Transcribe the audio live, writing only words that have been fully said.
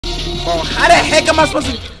Bro, how the heck am I supposed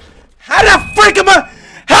to? How the freak am I?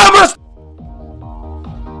 How am I?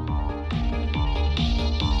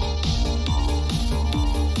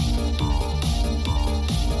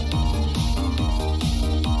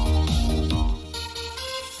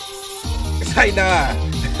 It's like, nah.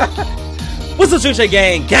 What's up, TrizzyTrE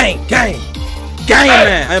gang? Gang,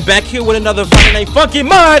 man. I'm back here with another fucking name, Funkin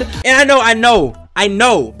mod. And I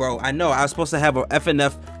know, bro. I was supposed to have a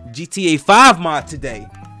FNF GTA 5 mod today.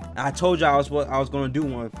 I told you I was gonna do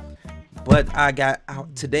one, but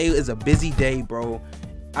today is a busy day, bro.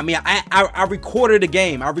 I mean, I recorded the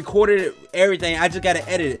game, I recorded everything. I just gotta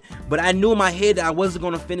edit it, but I knew in my head that I wasn't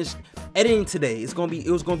gonna finish editing today. It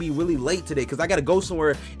was gonna be really late today because I gotta go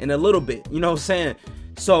somewhere in a little bit. You know what I'm saying?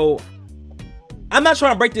 So I'm not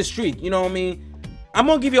trying to break this streak. You know what I mean? I'm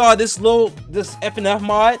gonna give you all this FNF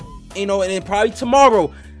mod. You know, and then probably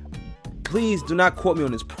tomorrow. Please do not quote me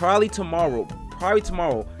on this. Probably tomorrow,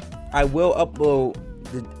 I will upload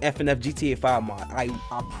the FNF GTA 5 mod.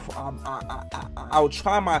 I'll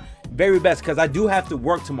try my very best because I do have to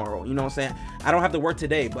work tomorrow. You know what I'm saying? I don't have to work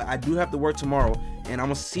today, but I do have to work tomorrow, and I'm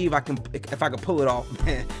gonna see if I can pull it off.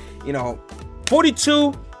 You know,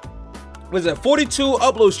 42. Was it 42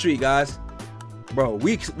 upload streak, guys? Bro,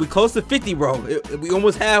 we close to 50, bro. We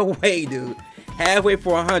almost halfway, dude. Halfway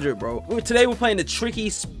for 100, bro. Today we're playing the tricky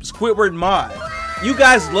Squidward mod. You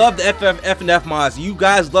guys love the FNF mods. You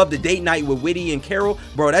guys love the date night with Witty and Carol,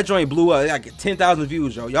 bro. That joint blew up. Like 10,000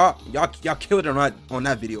 views, yo. Y'all killed it on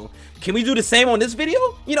that video. Can we do the same on this video?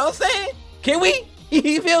 You know what I'm saying? Can we?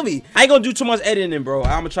 You feel me? I ain't gonna do too much editing, bro.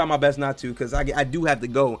 I'm gonna try my best not to, because I do have to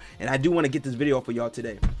go, and I do want to get this video for y'all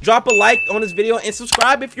today. Drop a like on this video and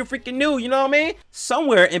subscribe if you're freaking new. You know what I mean?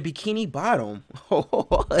 Somewhere in Bikini Bottom.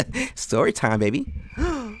 Story time, baby.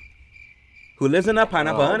 Who lives in a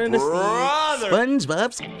pineapple under the sea?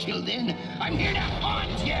 SpongeBob's. Till then, I'm here to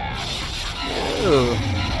haunt ya. Ew.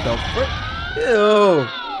 The frick? Ew.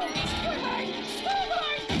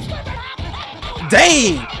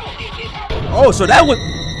 Dang. So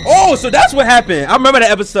that's what happened. I remember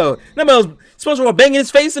that episode. Remember SpongeBob banging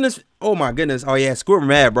his face in his. Oh my goodness. Oh yeah, Squidward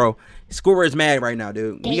mad, bro. Squidward is mad right now,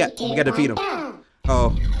 dude. We got to defeat him.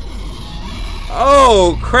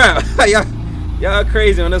 Oh crap. Y'all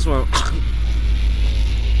crazy on this one.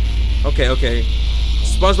 Okay.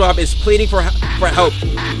 SpongeBob is pleading for help.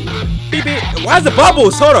 Beep, beep. Why is the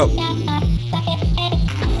bubbles? Hold up.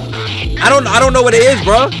 I don't know what it is,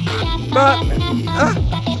 bro.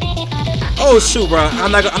 Oh shoot, bro.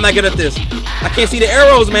 I'm not good at this. I can't see the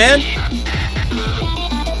arrows, man.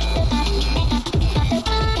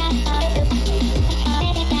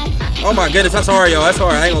 Oh my goodness, that's hard, yo. That's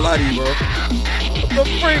hard. I ain't gonna lie to you, bro. What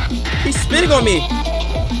the frick? He's spitting on me.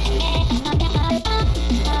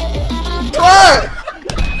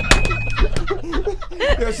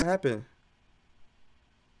 What happened?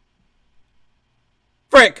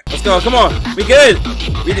 Frick, let's go. Come on, we good.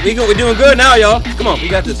 We're doing good now, y'all. Come on, we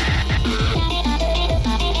got this.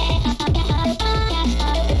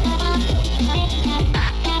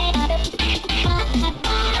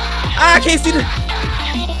 I can't see the.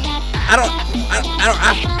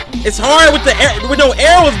 It's hard with no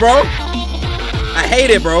arrows, bro. I hate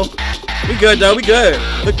it, bro. We good though. We good.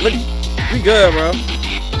 Look. We good, bro.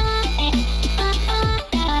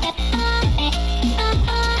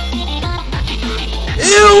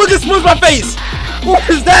 Ew! Look at SpongeBob's face. What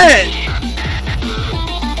is that?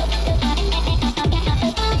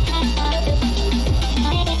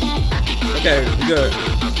 Okay, we good.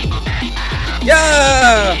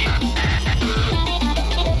 Yeah!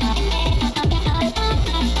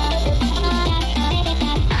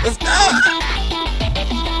 Let's go!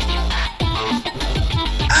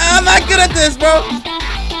 I'm not good at this, bro.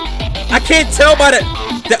 I can't tell by the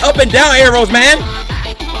up and down arrows, man.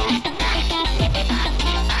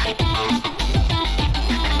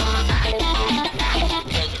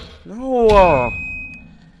 No. Oh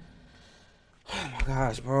my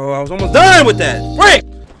gosh, bro. I was almost done with that. Frick!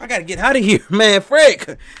 I gotta get out of here, man.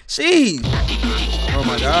 Frick! Jeez! Oh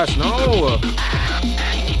my gosh, no!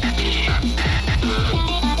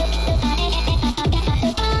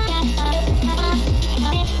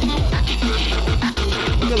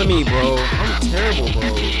 Look at me, bro. I'm terrible,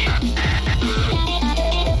 bro.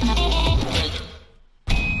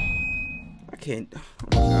 I can't. Oh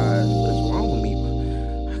my god, what is wrong with me?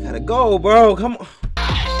 I gotta go, bro. Come on.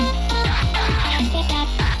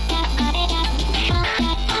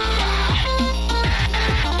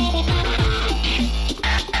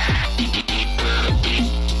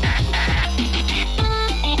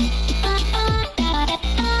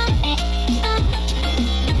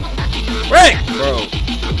 Bro.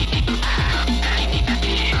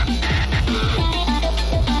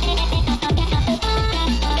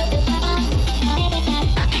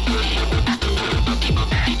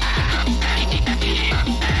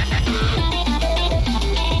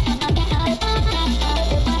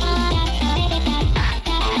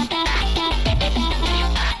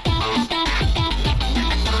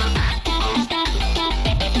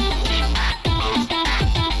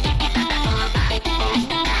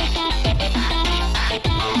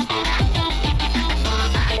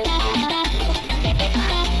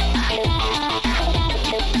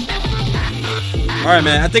 Alright,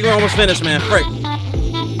 man. I think we're almost finished, man. Frick.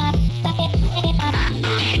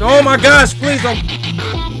 Oh my gosh, please don't.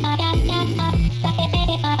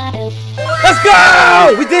 Let's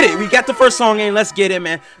go! We did it. We got the first song in. Let's get it,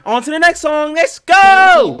 man. On to the next song. Let's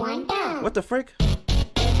go! What the frick?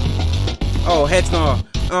 Oh, heads no.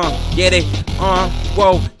 Get it.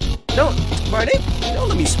 Whoa. Don't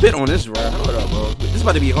let me spit on this, bro. Hold up, bro. This is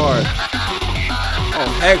about to be hard. Oh,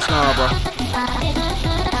 heck no, bro.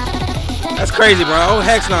 That's crazy, bro. Oh,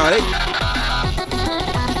 heck no.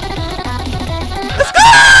 Let's go!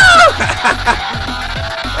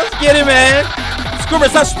 Let's get it, man. Squidward,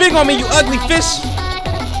 stop spitting on me, you ugly fish.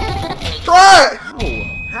 Try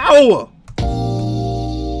it. How?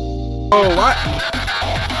 Oh, what?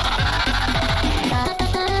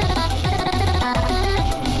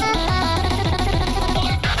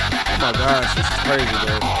 Oh my gosh, this is crazy,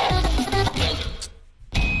 bro.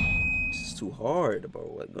 This is too hard,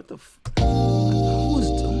 bro. Like, what the f? Who is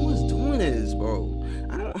doing this, bro?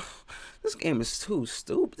 I don't. This game is too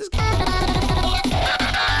stupid. This game is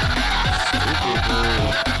stupid, bro.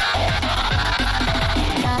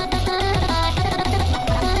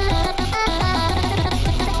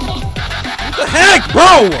 What the heck,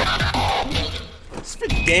 bro? This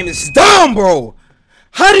freaking game is dumb, bro.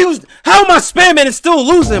 How am I spamming and still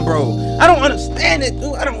losing, bro? I don't understand it,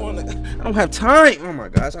 dude. I don't have time. Oh my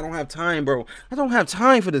gosh, I don't have time, bro. I don't have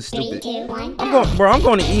time for this stupid. I'm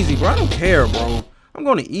going to easy, bro. I don't care, bro. I'm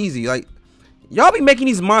going to easy. Like, y'all be making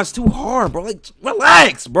these mods too hard, bro. Like,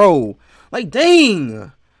 relax, bro. Like,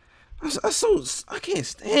 dang. I can't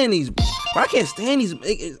stand these. Bro. I can't stand these.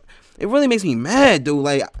 It really makes me mad, dude.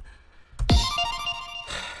 Like,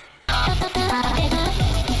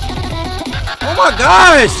 oh my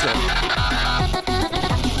gosh.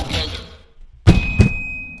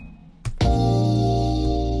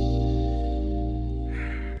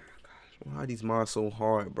 Why are these mods so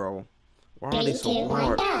hard, bro? Why are they so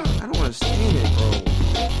hard? I don't understand it, bro.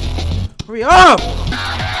 Hurry up!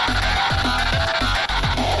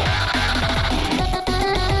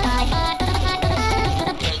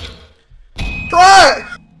 Try it!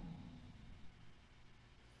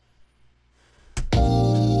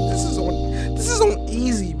 This is on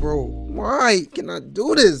easy, bro. Why can I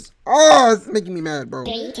do this? Oh, it's making me mad, bro.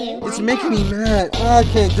 It's making me mad. Oh, I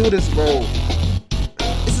can't do this, bro.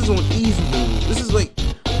 This is on easy, dude. This is like,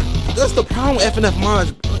 that's the problem with FNF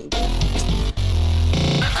mods.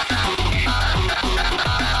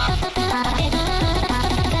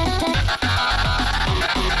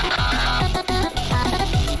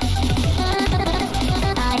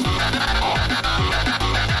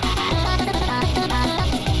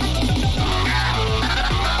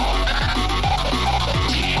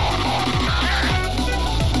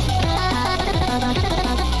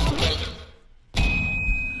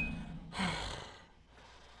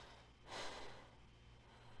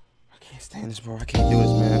 Stand this, bro. I can't do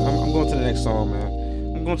this, man. I'm going to the next song, man.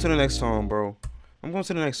 I'm going to the next song, bro. I'm going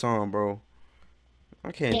to the next song, bro.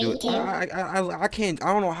 I can't do it. I can't.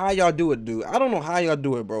 I don't know how y'all do it, dude. I don't know how y'all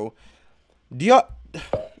do it, bro. Do y'all? I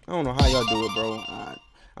don't know how y'all do it, bro. I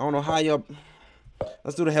don't know how y'all.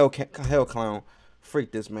 Let's do the hell clown.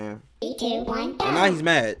 Freak this, man. 3, 2, 1, and now he's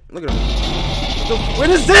mad. Look at him. What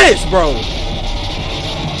is this, bro?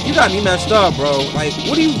 You got me messed up, bro. Like,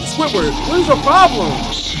 what are you, Squidward? What is your problem?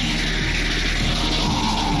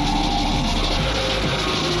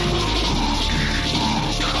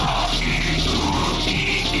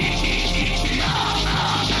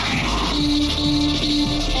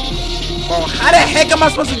 Bro, how the heck am I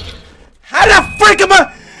supposed to? How the freak am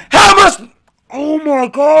I? How am I? Oh my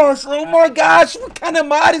gosh! Oh my gosh! What kind of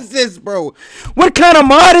mod is this, bro? What kind of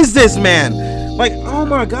mod is this, man? Like, oh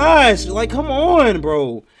my gosh! Like, come on,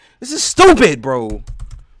 bro. This is stupid, bro.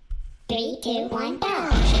 3, 2, 1, go.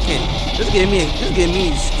 I can't. This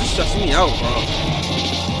stressing me out, bro.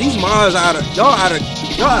 These mods y'all out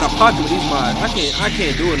of pocket with these mods. I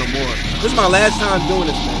can't do it no more. This is my last time doing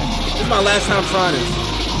this, man. This is my last time trying this.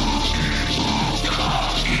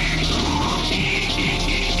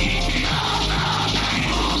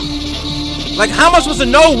 Like, how am I supposed to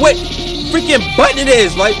know what freaking button it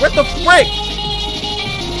is? Like, what the frick?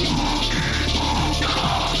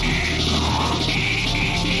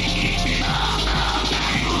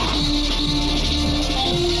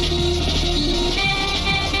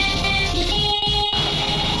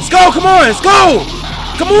 Let's go, come on, let's go!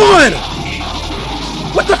 Come on!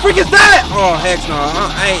 What the freak is that? Oh, heck no,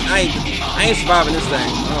 I ain't surviving this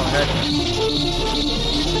thing. Oh, heck no.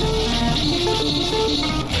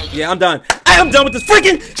 Yeah, I'm done. I am done with this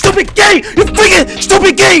freaking stupid game! You freaking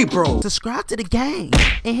stupid game, bro! Subscribe to the game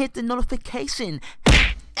and hit the notification.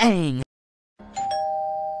 Dang.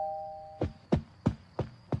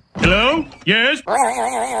 Hello? Yes?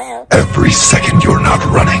 Every second you're not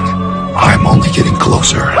running, I'm only getting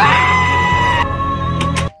closer.